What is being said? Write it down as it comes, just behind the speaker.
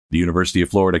The University of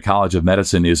Florida College of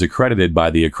Medicine is accredited by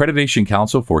the Accreditation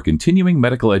Council for Continuing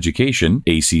Medical Education,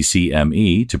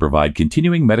 ACCME, to provide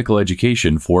continuing medical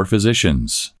education for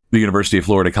physicians. The University of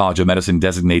Florida College of Medicine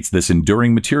designates this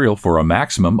enduring material for a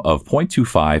maximum of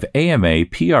 0.25 AMA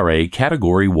PRA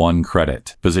Category 1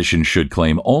 credit. Physicians should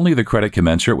claim only the credit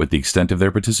commensurate with the extent of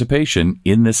their participation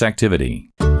in this activity.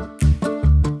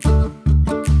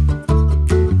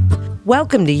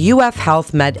 Welcome to UF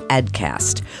Health Med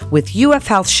Edcast with UF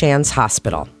Health Shands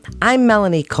Hospital. I'm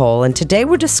Melanie Cole, and today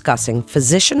we're discussing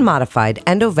physician-modified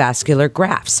endovascular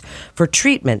grafts for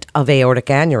treatment of aortic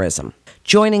aneurysm.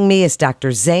 Joining me is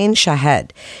Dr. Zain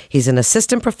Shahed. He's an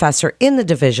assistant professor in the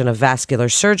Division of Vascular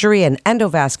Surgery and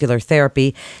Endovascular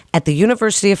Therapy at the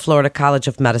University of Florida College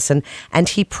of Medicine, and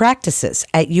he practices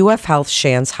at UF Health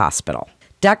Shands Hospital.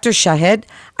 Dr. Shahed,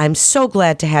 I'm so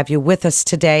glad to have you with us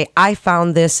today. I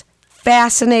found this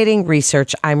fascinating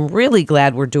research. I'm really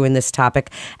glad we're doing this topic,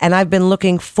 and I've been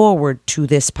looking forward to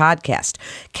this podcast.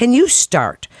 Can you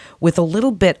start with a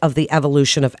little bit of the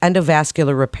evolution of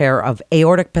endovascular repair of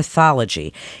aortic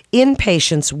pathology in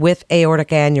patients with aortic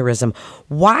aneurysm?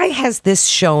 Why has this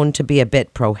shown to be a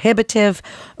bit prohibitive?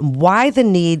 Why the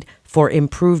need for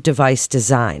improved device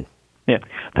design? Yeah.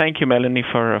 Thank you, Melanie,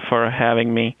 for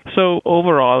having me. So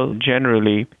overall,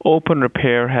 generally, open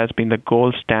repair has been the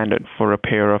gold standard for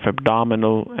repair of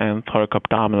abdominal and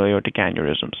thoracoabdominal aortic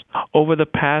aneurysms. Over the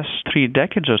past 3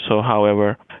 decades or so,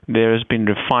 however, there has been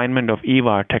refinement of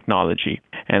EVAR technology,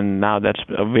 and now that's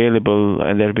available,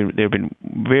 and there have been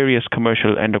various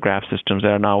commercial endograft systems that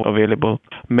are now available.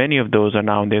 Many of those are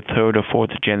now in their 3rd or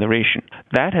 4th generation.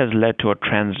 That has led to a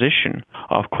transition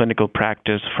of clinical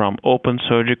practice from open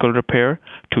surgical repair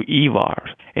to EVAR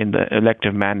in the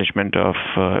elective management of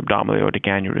abdominal aortic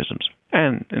aneurysms,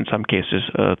 and in some cases,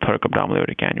 thoracoabdominal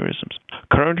aortic aneurysms.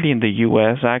 Currently in the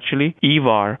U.S., actually,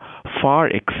 EVAR far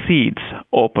exceeds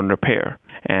open repair,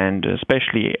 and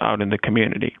especially out in the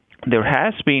community. There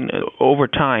has been, over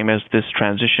time, as this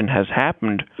transition has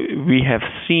happened, we have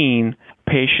seen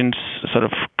patients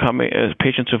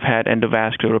patients who've had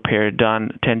endovascular repair done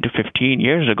 10 to 15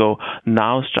 years ago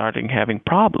now starting having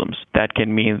problems. That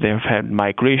can mean they've had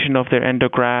migration of their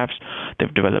endografts,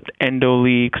 they've developed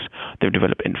endoleaks, they've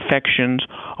developed infections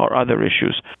or other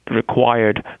issues,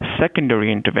 required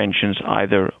secondary interventions,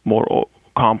 either more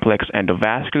complex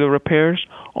endovascular repairs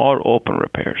or open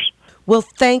repairs. Well,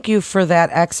 thank you for that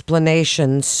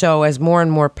explanation. So as more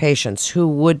and more patients who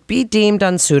would be deemed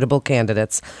unsuitable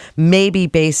candidates, maybe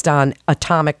based on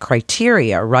anatomic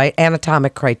criteria,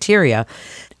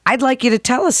 I'd like you to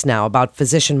tell us now about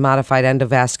physician-modified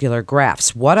endovascular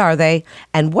grafts. What are they,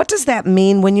 and what does that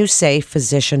mean when you say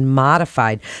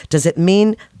physician-modified? Does it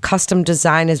mean custom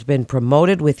design has been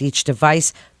promoted with each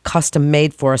device, custom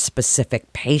made for a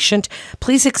specific patient?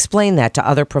 Please explain that to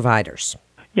other providers.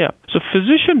 Yeah, so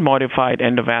physician-modified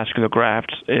endovascular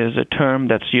grafts is a term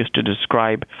that's used to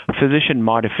describe physician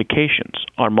modifications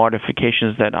or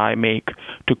modifications that I make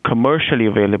to commercially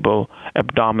available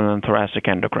abdominal and thoracic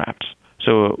endografts.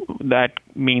 So that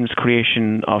means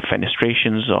creation of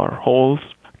fenestrations or holes,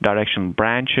 directional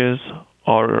branches,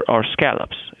 or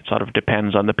scallops. It sort of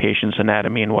depends on the patient's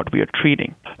anatomy and what we are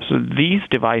treating. So these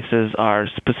devices are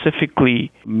specifically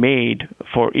made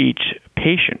for each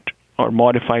patient, or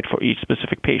modified for each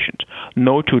specific patient.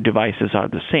 No two devices are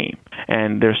the same.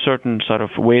 And there are certain sort of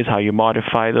ways how you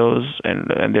modify those, and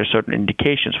there are certain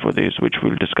indications for these, which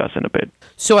we'll discuss in a bit.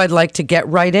 So I'd like to get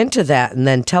right into that, and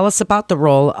then tell us about the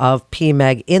role of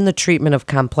PMEG in the treatment of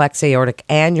complex aortic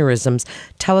aneurysms.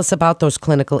 Tell us about those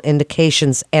clinical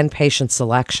indications and patient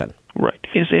selection. Right.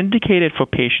 It's indicated for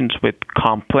patients with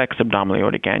complex abdominal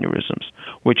aortic aneurysms,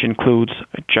 which includes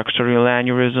juxtarenal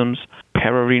aneurysms,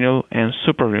 pararenal, and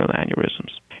suprarenal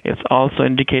aneurysms. It's also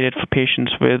indicated for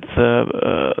patients with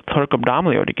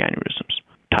thoracoabdominal aortic aneurysms,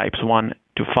 types 1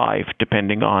 to 5,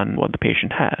 depending on what the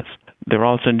patient has. They're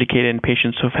also indicated in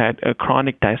patients who've had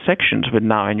chronic dissections with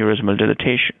now aneurysmal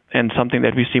dilatation. And something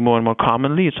that we see more and more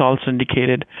commonly, it's also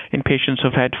indicated in patients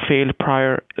who've had failed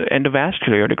prior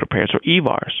endovascular aortic repairs, or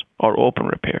EVARs, or open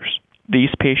repairs. These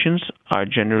patients are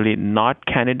generally not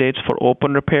candidates for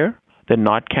open repair. They're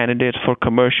not candidates for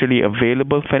commercially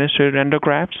available fenestrated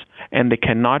endografts, and they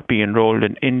cannot be enrolled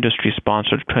in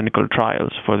industry-sponsored clinical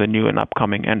trials for the new and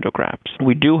upcoming endografts.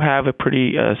 We do have a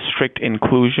pretty strict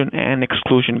inclusion and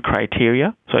exclusion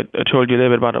criteria. So I told you a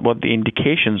little bit about what the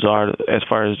indications are as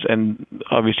far as, and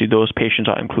obviously those patients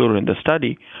are included in the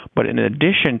study. But in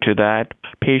addition to that,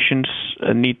 patients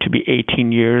need to be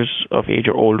 18 years of age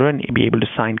or older and be able to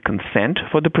sign consent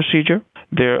for the procedure.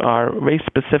 There are very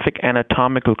specific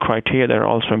anatomical criteria that are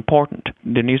also important.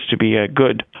 there needs to be a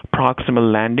good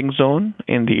proximal landing zone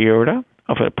in the aorta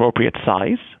of an appropriate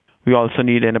size. We also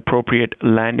need an appropriate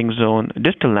landing zone,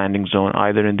 distal landing zone,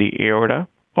 either in the aorta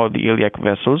or the iliac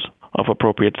vessels of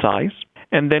appropriate size.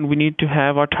 And then we need to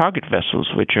have our target vessels,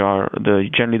 which are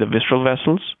generally the visceral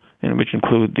vessels, and which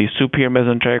include the superior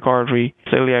mesenteric artery,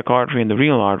 celiac artery, and the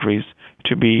renal arteries,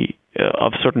 to be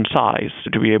of certain size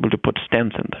to be able to put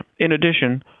stents in them. In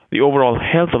addition, the overall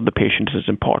health of the patient is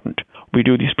important. We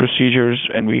do these procedures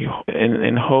and we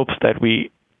in hopes that we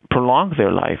prolong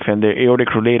their life and their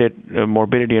aortic-related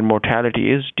morbidity and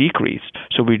mortality is decreased.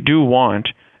 So we do want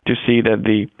to see that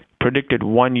the predicted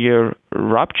 1-year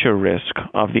rupture risk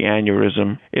of the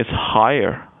aneurysm is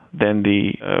higher than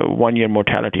the 1-year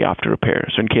mortality after repair.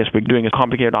 So in case we're doing a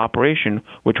complicated operation,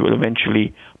 which will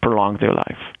eventually prolong their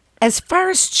life. As far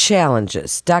as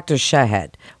challenges, Dr.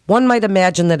 Shahed, one might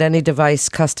imagine that any device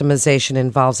customization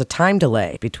involves a time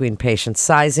delay between patient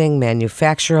sizing,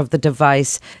 manufacture of the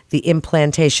device, the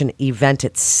implantation event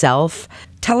itself.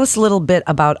 Tell us a little bit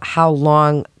about how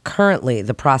long currently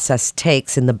the process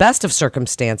takes in the best of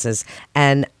circumstances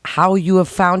and how you have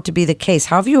found to be the case.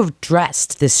 How have you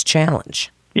addressed this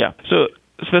challenge? Yeah, so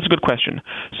that's a good question.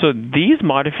 So these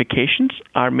modifications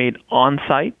are made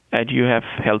on-site at UF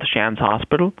Health Shands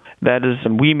Hospital. That is,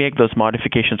 we make those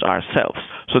modifications ourselves.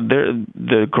 So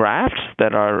the grafts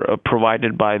that are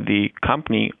provided by the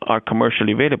company are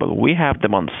commercially available. We have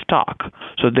them on stock.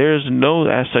 So there's no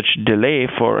as such delay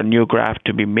for a new graft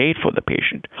to be made for the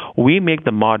patient. We make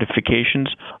the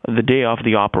modifications the day of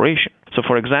the operation. So,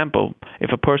 for example,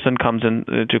 if a person comes in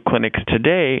to clinic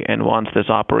today and wants this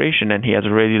operation and he has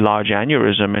a really large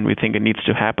aneurysm and we think it needs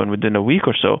to happen within a week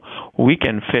or so, we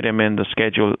can fit him in the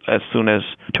schedule as soon as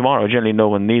tomorrow. Generally, no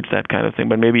one needs that kind of thing,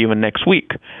 but maybe even next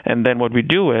week. And then what we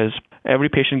do is every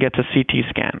patient gets a CT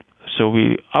scan. So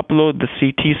we upload the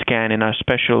CT scan in our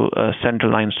special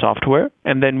centerline software,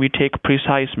 and then we take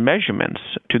precise measurements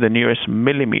to the nearest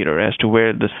millimeter as to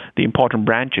where the important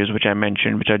branches, which I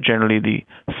mentioned, which are generally the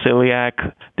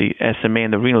celiac, the SMA,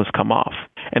 and the renals, come off.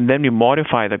 And then we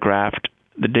modify the graft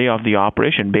the day of the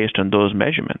operation based on those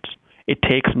measurements. It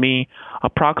takes me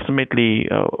approximately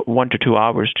 1 to 2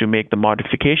 hours to make the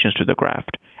modifications to the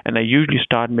graft, and I usually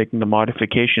start making the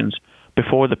modifications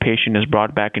before the patient is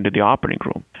brought back into the operating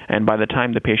room. And by the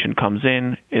time the patient comes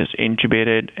in, is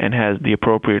intubated, and has the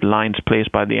appropriate lines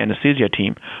placed by the anesthesia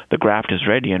team, the graft is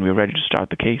ready and we're ready to start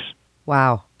the case.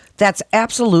 Wow. That's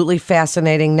absolutely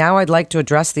fascinating. Now I'd like to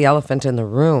address the elephant in the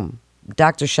room.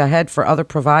 Dr. Shahed, for other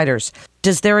providers,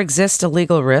 does there exist a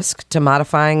legal risk to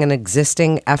modifying an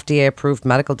existing FDA-approved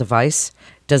medical device?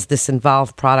 Does this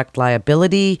involve product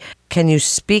liability? Can you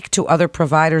speak to other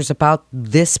providers about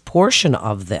this portion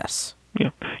of this?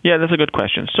 Yeah, that's a good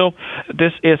question. So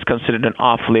this is considered an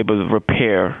off-label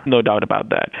repair, no doubt about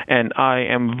that. And I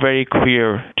am very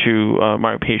clear to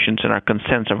my patients, and our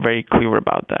consents are very clear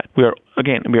about that. We're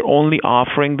only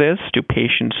offering this to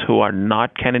patients who are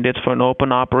not candidates for an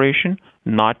open operation,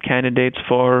 not candidates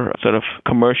for sort of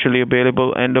commercially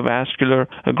available endovascular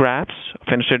grafts,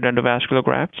 fenestrated endovascular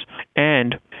grafts,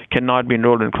 and cannot be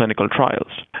enrolled in clinical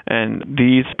trials. And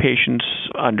these patients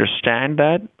understand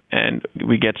that, and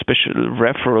we get special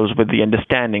referrals with the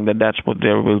understanding that that's what they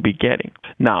will be getting.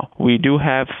 Now, we do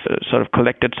have sort of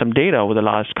collected some data over the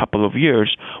last couple of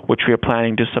years, which we are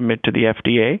planning to submit to the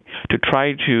FDA to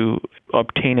try to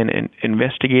obtain an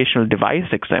investigational device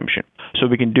exemption so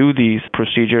we can do these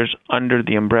procedures under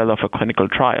the umbrella of a clinical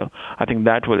trial. I think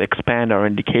that will expand our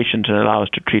indications and allow us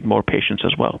to treat more patients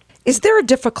as well. Is there a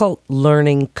difficult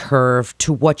learning curve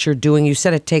to what you're doing? You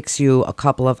said it takes you a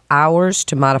couple of hours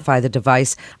to modify the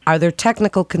device. Are there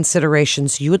technical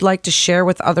considerations you would like to share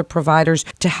with other providers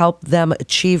to help them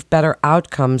achieve better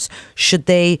outcomes should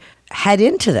they head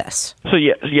into this? So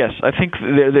yes, I think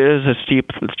there is a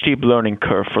steep learning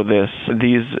curve for this.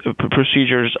 These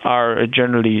procedures are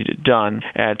generally done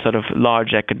at sort of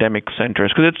large academic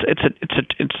centers because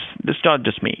it's not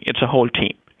just me; it's a whole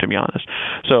team, to be honest.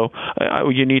 So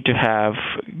you need to have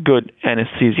good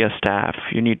anesthesia staff,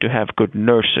 you need to have good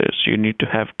nurses, you need to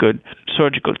have good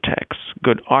surgical techs,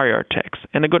 good IR techs,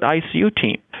 and a good ICU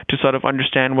team to sort of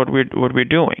understand what we're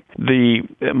doing. The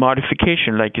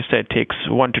modification, like you said, takes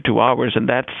 1 to 2 hours, and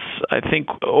that's, I think,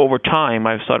 over time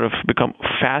I've sort of become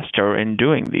faster in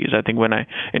doing these. I think when I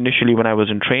was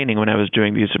in training, when I was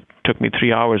doing these, it took me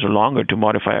 3 hours or longer to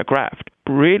modify a graft.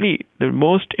 Really, the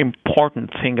most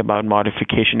important thing about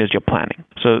modification is your planning.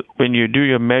 So when you do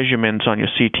your measurements on your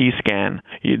CT scan,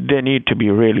 they need to be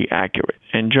really accurate.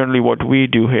 And generally what we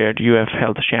do here at UF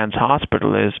Health Shands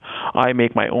Hospital is I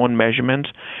make my own measurements,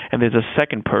 and there's a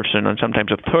second person and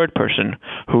sometimes a third person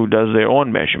who does their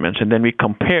own measurements, and then we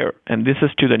compare, and this is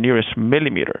to the nearest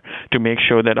millimeter, to make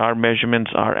sure that our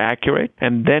measurements are accurate,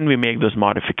 and then we make those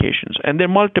modifications. And there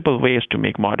are multiple ways to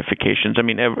make modifications. I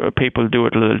mean, people do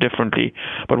it a little differently,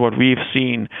 but what we've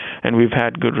seen and we've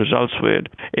had good results with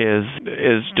is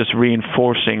just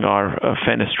reinforcing our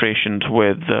fenestrations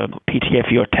with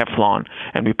PTFE or Teflon,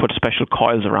 and we put special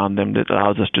coils around them that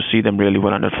allows us to see them really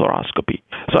well under fluoroscopy.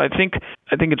 So I think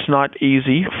it's not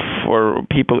easy for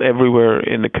people everywhere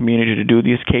in the community to do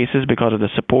these cases because of the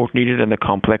support needed and the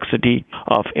complexity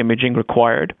of imaging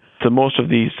required. So most of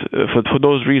these, for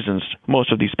those reasons,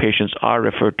 most of these patients are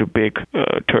referred to big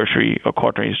tertiary or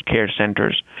quaternary care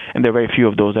centers, and there are very few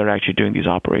of those that are actually doing these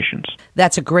operations.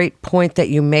 That's a great point that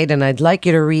you made, and I'd like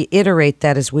you to reiterate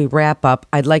that as we wrap up.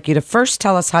 I'd like you to first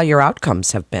tell us how your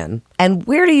outcomes have been, and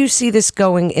where do you see this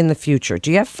going in the future? Do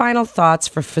you have final thoughts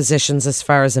for physicians as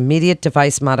far as immediate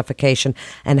device modification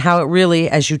and how it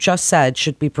really, as you just said,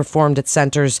 should be performed at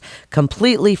centers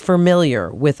completely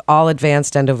familiar with all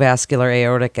advanced endovascular,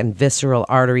 aortic, and visceral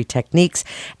artery techniques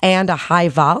and a high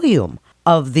volume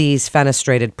of these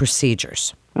fenestrated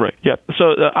procedures? Right. Yeah.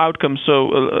 So the outcomes.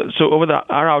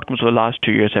 Our outcomes for the last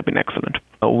 2 years have been excellent.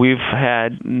 We've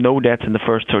had no deaths in the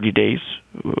first 30 days,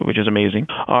 which is amazing.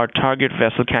 Our target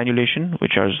vessel cannulation,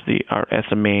 which are our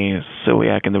SMA,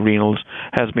 celiac, and the renals,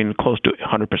 has been close to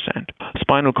 100%.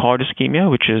 Spinal cord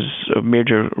ischemia, which is a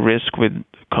major risk with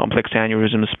complex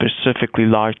aneurysms, specifically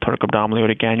large thoracoabdominal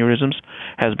aortic aneurysms,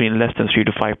 has been less than 3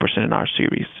 to 5% in our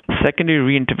series. Secondary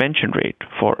reintervention rate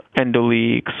for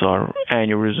endoleaks or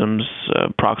aneurysms,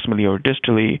 proximally or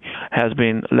distally, has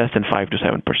been less than 5 to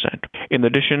 7%. In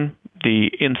addition,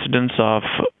 the incidence of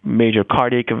major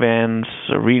cardiac events,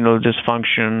 renal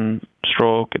dysfunction,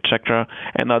 stroke, etc.,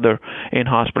 and other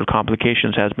in-hospital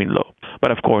complications has been low.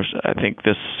 But of course, I think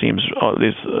this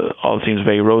all seems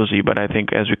very rosy. But I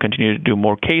think as we continue to do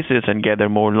more cases and gather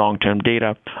more long-term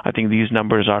data, I think these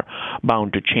numbers are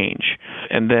bound to change.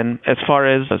 And then, as far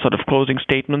as sort of closing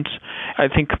statements, I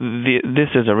think this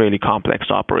is a really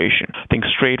complex operation. I think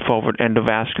straightforward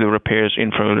endovascular repairs,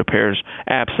 infrared repairs,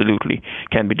 absolutely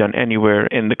can be done anywhere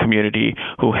in the community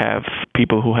who have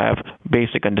people who have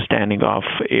basic understanding of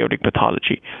aortic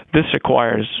pathology. This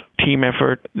requires team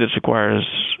effort. This requires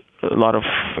a lot of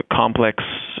complex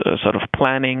sort of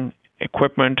planning,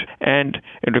 equipment, and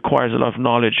it requires a lot of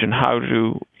knowledge in how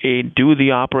to do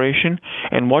the operation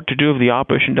and what to do if the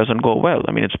operation doesn't go well.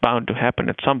 I mean, it's bound to happen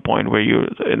at some point where you're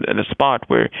in a spot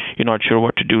where you're not sure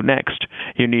what to do next.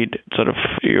 You need sort of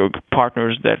your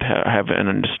partners that have an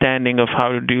understanding of how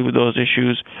to deal with those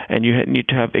issues, and you need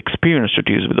to have experience to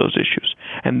deal with those issues.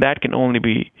 And that can only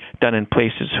be done in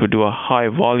places who do a high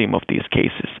volume of these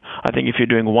cases. I think if you're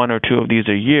doing 1 or 2 of these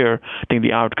a year, I think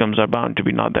the outcomes are bound to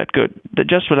be not that good.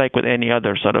 Just like with any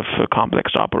other sort of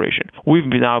complex operation, we've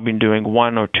now been doing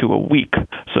 1 or 2 a week.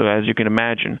 So as you can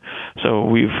imagine, so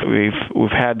we've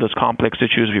had those complex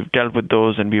issues, we've dealt with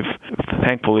those, and we've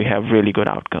thankfully have really good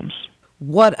outcomes.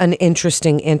 What an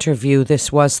interesting interview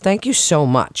this was. Thank you so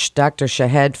much, Dr.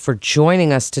 Shahed, for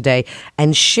joining us today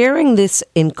and sharing this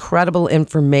incredible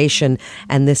information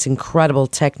and this incredible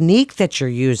technique that you're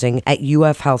using at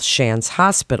UF Health Shands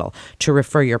Hospital to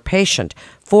refer your patient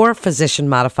for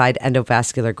physician-modified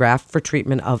endovascular graft for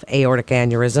treatment of aortic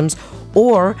aneurysms,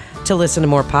 or to listen to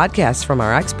more podcasts from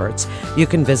our experts. You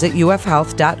can visit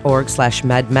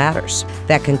ufhealth.org/medmatters.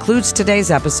 That concludes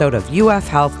today's episode of UF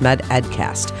Health Med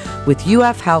Edcast with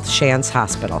UF Health Shands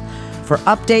Hospital. For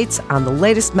updates on the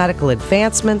latest medical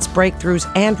advancements, breakthroughs,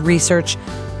 and research,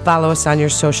 follow us on your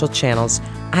social channels.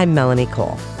 I'm Melanie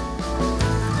Cole.